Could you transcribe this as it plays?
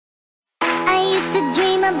I used to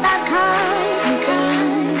dream about cars and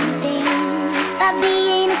things, about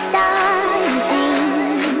being a star and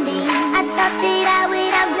things. I thought that I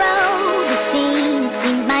would outgrow this feeling. It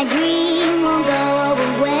seems my dream won't go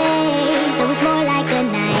away. So it's more like a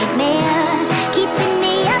nightmare, keeping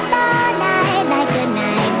me up all night like a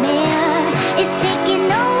nightmare. It's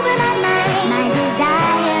taking over my mind. My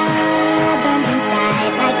desire burns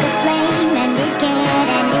inside like a flame, and it can't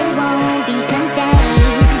and it won't be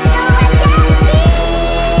contained. So I gotta be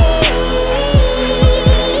famous.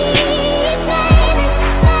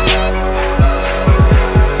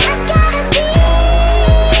 I gotta be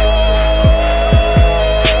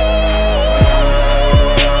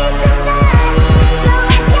somebody. So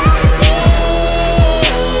I gotta be famous.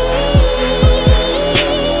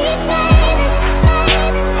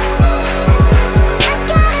 I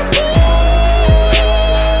gotta be somebody.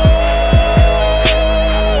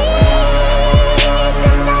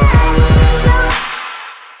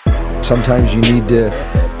 Sometimes you need to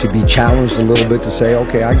be challenged a little bit to say,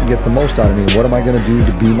 okay, I can get the most out of me. What am I going to do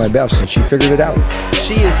to be my best? And she figured it out.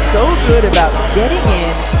 She is so good about getting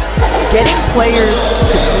in, getting players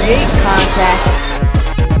to create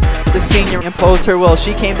contact. The senior imposed her will.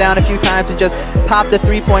 She came down a few times and just popped the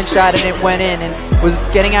three-point shot, and it went in, and was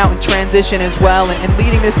getting out in transition as well, and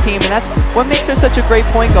leading this team. And that's what makes her such a great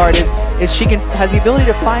point guard, is she has the ability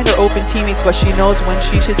to find her open teammates, but she knows when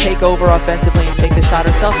she should take over offensively and take the shot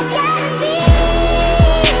herself.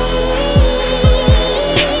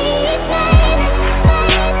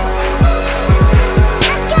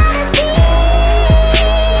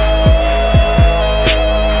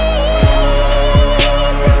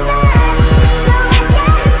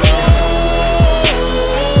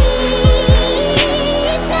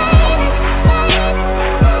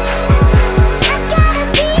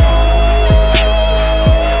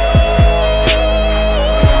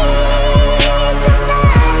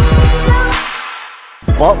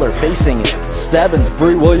 Butler facing Stebbins.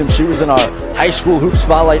 Briana Williams, she was in our high school hoop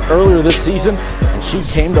spotlight earlier this season, and she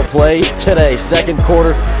came to play today. Second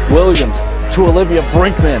quarter, Williams to Olivia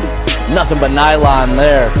Brinkman. Nothing but nylon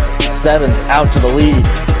there. Stebbins out to the lead,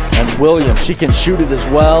 and Williams, she can shoot it as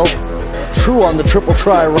well. True on the triple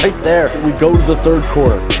try right there. We go to the third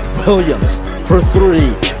quarter. Williams for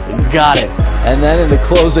three. Got it. And then in the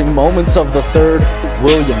closing moments of the third,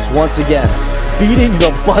 Williams once again beating the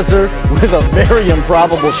buzzer with a very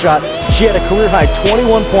improbable shot. She had a career-high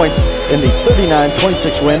 21 points in the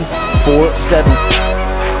 39-26 win for Stebbins.